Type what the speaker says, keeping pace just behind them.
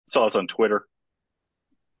saw this on Twitter.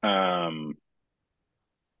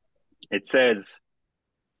 It says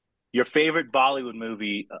your favorite Bollywood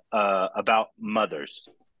movie about mothers,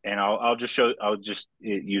 and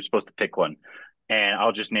you're supposed to pick one, and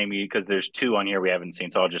I'll just name you because there's two on here we haven't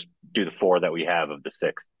seen, so I'll just do the four that we have of the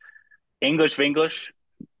six. English Vinglish,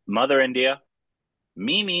 Mother India,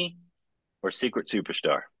 Mimi, or Secret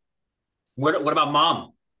Superstar. What about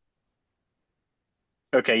Mom?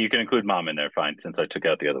 Okay, you can include Mom in there, fine, since I took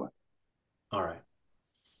out the other one. All right.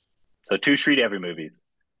 So two Sridevi movies.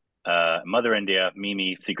 Mother India,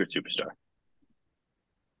 Mimi, Secret Superstar.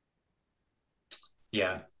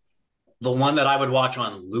 Yeah. The one that I would watch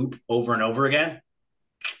on loop over and over again.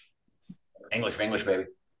 English, baby.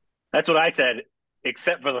 That's what I said,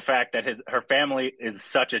 except for the fact that her family is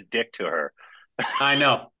such a dick to her. I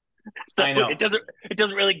know. So I know. It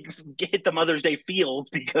doesn't really hit the Mother's Day feels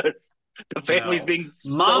because the family's being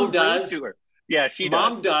Mom so does rude to her. Yeah, she does.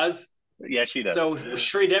 Mom does. Yeah, she does. So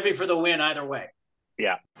Sridevi for the win either way.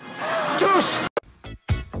 Yeah.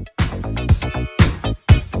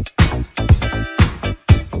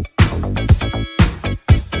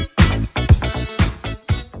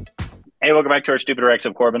 Hey, welcome back to our Stupid Rex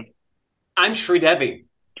of Corbin. I'm Sridevi.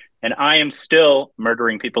 And I am still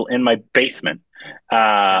murdering people in my basement.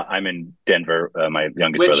 I'm in Denver. My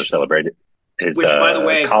youngest brother celebrated his by the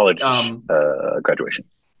way, college graduation.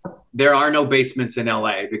 There are no basements in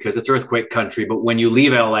LA because it's earthquake country. But when you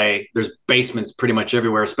leave LA, there's basements pretty much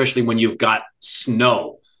everywhere, especially when you've got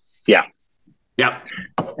snow. Yeah. Yeah.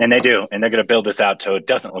 And they do. And they're going to build this out so it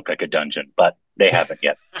doesn't look like a dungeon, but they haven't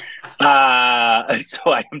yet. So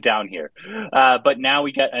I am down here. But now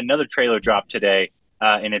we got another trailer drop today.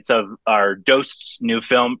 And it's of our Dost's new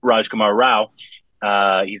film, Rajkummar Rao.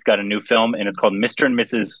 He's got a new film, and it's called Mr. and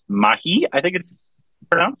Mrs. MAHI, I think it's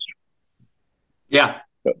pronounced. Yeah.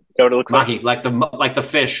 So what it looks Mahi, like the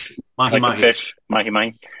fish. Mahi, like Mahi. the fish. Mahi,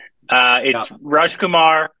 Mahi. It's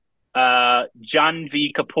Rajkummar,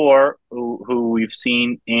 Janhvi Kapoor, who we've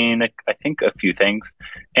seen in, I think, a few things.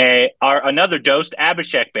 Another Dost,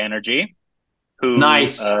 Abhishek Banerjee, who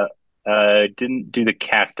nice. Didn't do the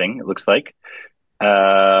casting, it looks like.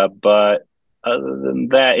 But other than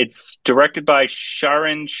that, it's directed by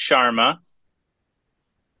Sharan Sharma.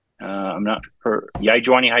 I'm not sure.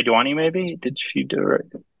 Yajwani Haidwani, maybe? Did she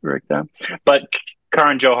direct that? But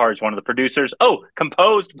Karan Johar is one of the producers. Oh,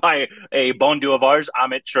 composed by a Bondu of ours,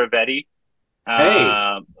 Amit Trivedi.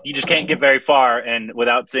 Hey. You just can't get very far and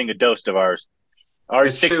without seeing a Dost of ours.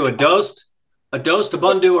 It's true. A Dost, a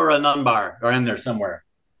Bondu, or a Nambar are in there somewhere.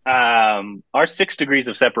 Our 6 degrees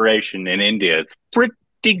of separation in India is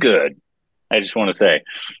pretty good. I just want to say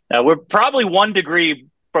we're probably 1 degree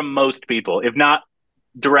from most people, if not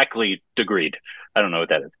directly degreed. I don't know what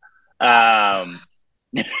that is.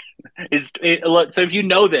 So if you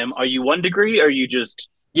know them, are you 1 degree or are you just?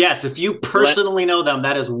 Yes, if you personally know them,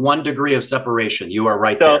 that is 1 degree of separation. You are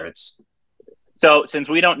right there. So since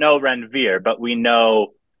we don't know Ranveer, but we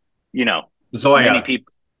know, Zoya. Many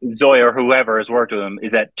people, Zoya or whoever has worked with him,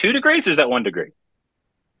 is that 2 degrees or is that 1 degree?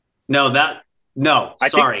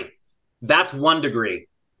 Sorry. That's 1 degree.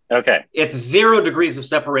 Okay. It's 0 degrees of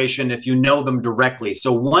separation if you know them directly.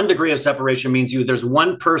 So 1 degree of separation means there's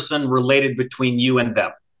one person related between you and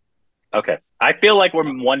them. Okay. I feel like we're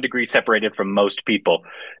 1 degree separated from most people,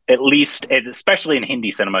 at least, especially in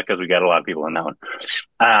Hindi cinema, because we got a lot of people in that one.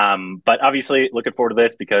 But obviously, looking forward to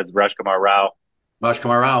this because Rajkummar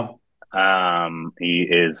Rao. He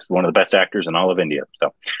is one of the best actors in all of India.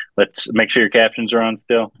 So let's make sure your captions are on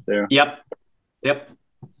still. There. Yep.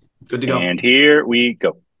 Good to go. And here we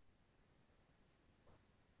go.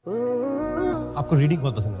 आपको reading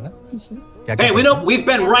बहुत पसंद है ना? Hey, we've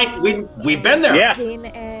been right. We've been there. Yeah. Jane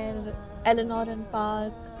Eyre, Eleanor and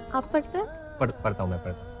Park. आप पढ़ते हैं? पढ़ता हूँ मैं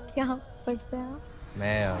पढ़ता। क्या पढ़ते हैं आप?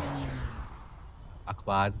 मैं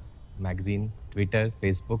अखबार, मैगजीन, ट्विटर,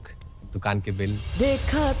 फेसबुक, दुकान के बिल।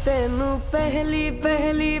 देखा तेनू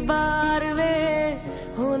पहली बार वे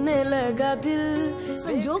होने लगा दिल।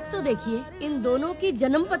 संजोग तो देखिए, इन दोनों की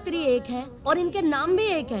जन्म पत्री एक है और इनके नाम भी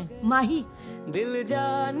एक है, माही। दिल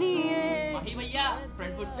जानिए। माही भैया,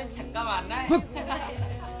 फ्रंट फुट पे छक्का मारना है।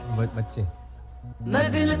 बच्चे।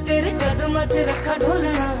 मैं दिल तेरे कदमों च रखा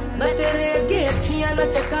ढोलना, मैं तेरे आगे अखियां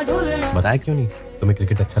न चक्का ढोलना। बताया क्यों नहीं? तुम्हें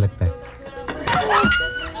क्रिकेट अच्छा लगता है?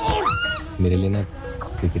 मेरे लिए ना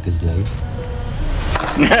क्रिकेट इज लाइफ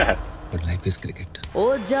और लाइफ इज क्रिकेट।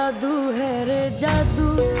 ओ जादू है रे जादू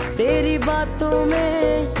तेरी बातों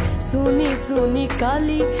में, सुनी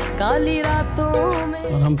काली रातों में।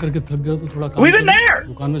 और हम करके थक गए तो थोड़ा काम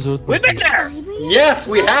दुकान में जरूरत पड़ती है। Yes,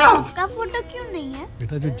 we have. आपका फोटो क्यों नहीं है?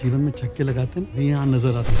 बेटा जो जीवन में छक्के लगाते हैं यहाँ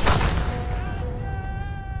नजर आते हैं।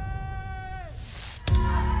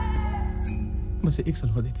 बस एक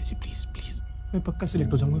सलाह दे दीजिए प्लीज प्लीज। मैं पक्का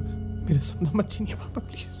सिलेक्ट हो जाऊंगा। मेरा सपना मत छीनिए पापा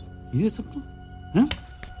प्लीज। ये सपना? हैं?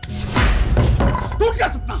 तू क्या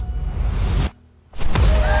सपना?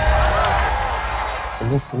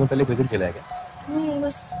 तुमने स्कूल में पहले क्रिकेट खेला है क्या? नहीं,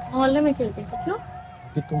 बस मोहल्ले में खेलते थे। क्यों?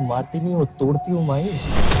 कि तुम मारती नहीं हो, तोड़ती हो माही।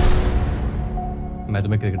 मैं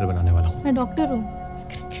तुम्हें क्रिकेटर बनाने वाला हूँ। मैं डॉक्टर हूँ।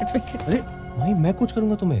 क्रिकेट। अरे माही, मैं कुछ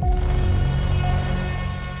करूंगा तुम्हें।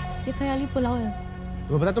 ये ख्याली पुलाव है।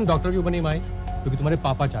 तुम्हें पता तुम डॉक्टर क्यों बनी माही? क्योंकि तुम्हारे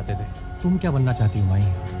पापा चाहते थे। तुम क्या बनना चाहती हो माही?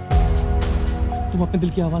 तुम अपने दिल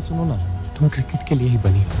की आवाज सुनो ना। तुम क्रिकेट के लिए ही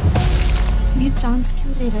बनी हो। ये चांस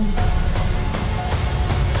क्यों ले रहे हो?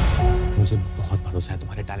 मुझे बहुत भरोसा है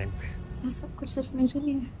तुम्हारे टैलेंट पे। ये सब कुछ सिर्फ मेरे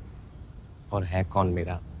लिए है। और है कौन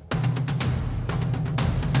मेरा?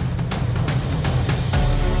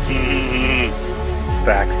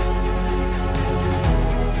 Facts.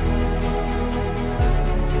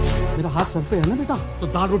 मेरा हाथ सर पे है ना बेटा, तो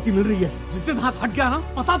दाल रोटी मिल रही है। जिस दिन हाथ हट गया ना,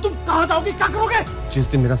 पता तुम कहाँ जाओगे, क्या करोगे? जिस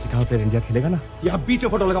दिन मेरा सिखाया प्लेयर इंडिया खेलेगा ना, यहाँ बीच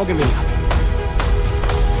में फोटो लगाओगे मेरी।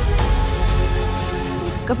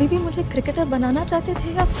 कभी भी मुझे क्रिकेटर बनाना चाहते थे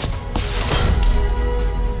या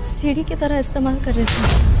सीढ़ी की तरह इस्तेमाल कर रहे थे?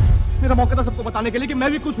 मेरा मौका था सबको बताने के लिए कि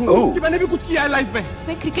मैं भी कुछ हूँ, कि मैंने भी कुछ किया है लाइफ में।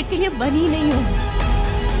 मैं क्रिकेट के लिए बनी नहीं हूँ।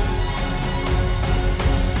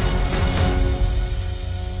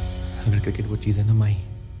 अगर क्रिकेट वो चीज है ना माही,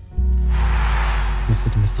 जिससे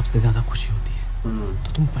तुम्हें सबसे ज्यादा खुशी होती है,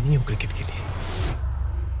 तो तुम बनी हो क्रिकेट के लिए।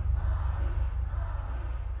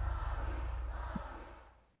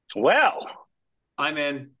 Well, I'm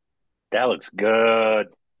in. that looks good.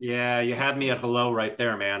 Yeah, you had me at hello right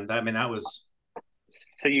there, man. I mean, that was.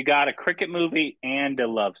 So you got a cricket movie and a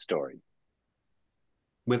love story.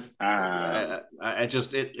 With I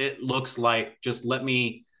just it looks like just let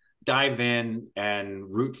me dive in and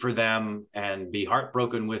root for them and be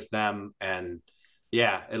heartbroken with them, and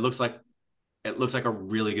yeah, it looks like a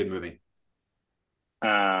really good movie.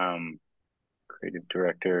 Creative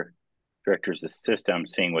director's assistant. I'm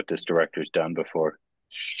seeing what this director's done before,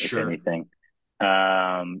 Sure. if anything.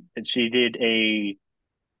 And she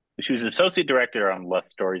was an associate director on Love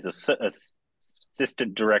Stories,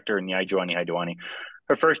 assistant director in Yaijuani Haiduani.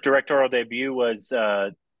 Her first directorial debut was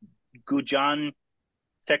Gujan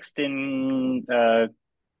Sexton, the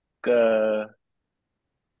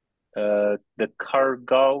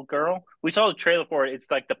Cargill Girl. We saw the trailer for it. It's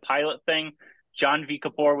like the pilot thing. Janhvi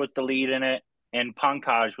Kapoor was the lead in it, and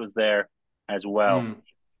Pankaj was there as well.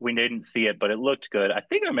 We didn't see it, but it looked good. I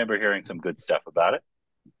think I remember hearing some good stuff about it.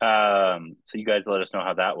 So you guys let us know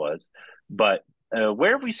how that was. But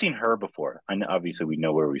where have we seen her before? I know, obviously, we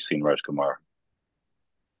know where we've seen Rajkummar.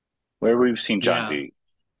 Where we've seen Janhvi.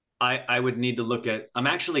 Yeah. I would need to look at. I'm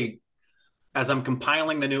actually, as I'm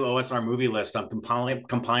compiling the new OSR movie list, I'm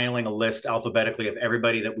compiling a list alphabetically of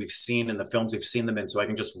everybody that we've seen in the films we've seen them in, so I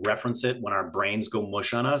can just reference it when our brains go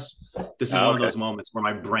mush on us. This is one of those moments where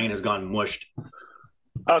my brain has gone mushed.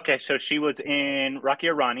 Okay, so she was in Rocky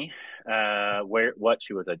Rani.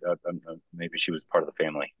 She was maybe she was part of the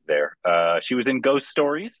family there. She was in Ghost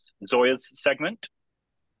Stories, Zoya's segment.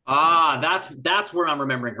 That's where I'm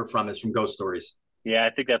remembering her from, is from Ghost Stories. Yeah,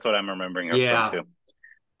 I think that's what I'm remembering her from too.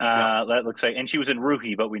 That looks like, and she was in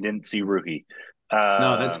Ruhi, but we didn't see Ruhi.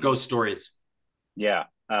 No, that's Ghost Stories. Yeah,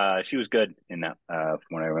 she was good in that,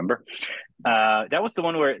 from what I remember. That was the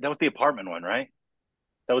one that was the apartment one, right?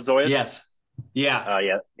 That was Zoya's? Yes. Yeah.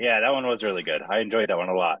 Yeah, that one was really good. I enjoyed that one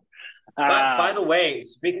a lot. By the way,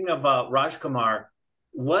 speaking of Rajkummar,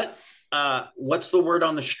 what's the word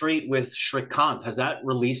on the street with Shrikant? Has that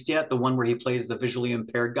released yet? The one where he plays the visually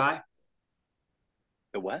impaired guy?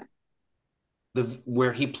 The what?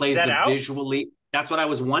 Where he plays the out? visually. That's what I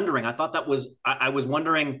was wondering. I thought that was. I was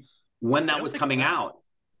wondering when that was coming out.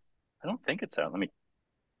 I don't think it's out. Let me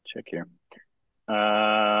check here.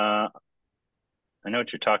 I know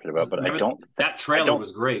what you're talking about, but I don't. That trailer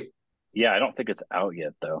was great. Yeah, I don't think it's out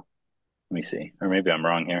yet, though. Let me see, or maybe I'm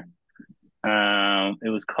wrong here. It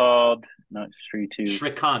was called not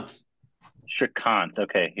Shrikant. Shrikant.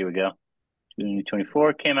 Okay, here we go.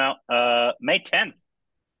 2024 came out May 10th.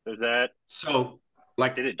 Was that so?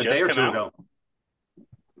 Like did it a just day or come two out? ago?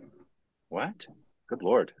 What? Good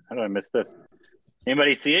Lord! How did I miss this?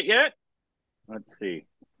 Anybody see it yet? Let's see.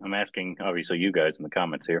 I'm asking, obviously, you guys in the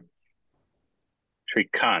comments here.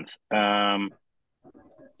 Shrikant.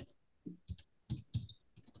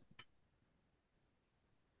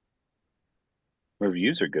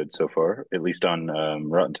 Reviews are good so far, at least on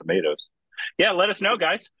Rotten Tomatoes. Yeah, let us know,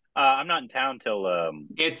 guys. I'm not in town till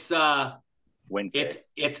it's Wednesday.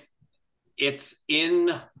 It's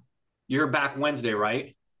in. You're back Wednesday,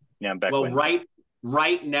 right? Yeah, I'm back. Well, Wednesday.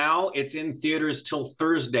 Right now, it's in theaters till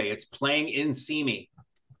Thursday. It's playing in ENCINO.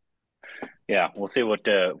 Yeah, we'll see what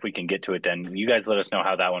if we can get to it then. You guys let us know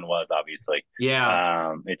how that one was, obviously.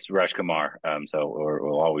 Yeah. It's Rajkummar, so we're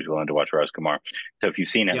always willing to watch Rajkummar. So if you've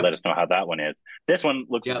seen it, let us know how that one is. This one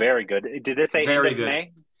looks very good. Did this say very end of good.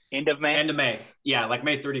 May? End of May? End of May. Yeah, like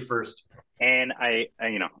May 31st. And I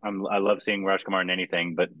love seeing Rajkummar in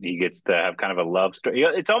anything, but he gets to have kind of a love story.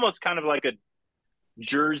 It's almost kind of like a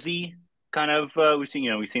Jersey kind of. We've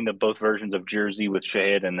seen the both versions of Jersey with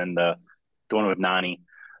Shahid, and then the one with Nani.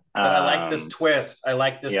 But I like this twist. I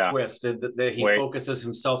like this twist that he focuses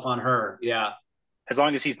himself on her. Yeah. As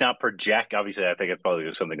long as he's not obviously, I think it's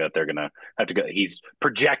probably something that they're gonna have to go. He's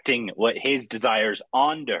projecting what his desires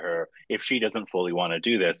onto her if she doesn't fully want to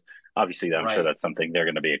do this. Obviously, I'm sure that's something they're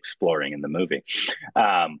going to be exploring in the movie.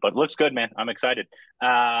 But looks good, man. I'm excited.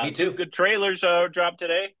 Me too. Good trailers dropped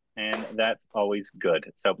today, and that's always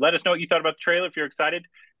good. So let us know what you thought about the trailer if you're excited.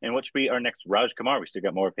 And what should be our next Rajkummar? We still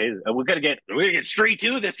got more of his. We're gonna get Street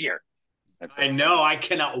 2 this year. I know. I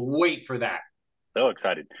cannot wait for that. So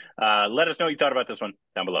excited. Let us know what you thought about this one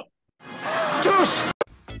down below. Just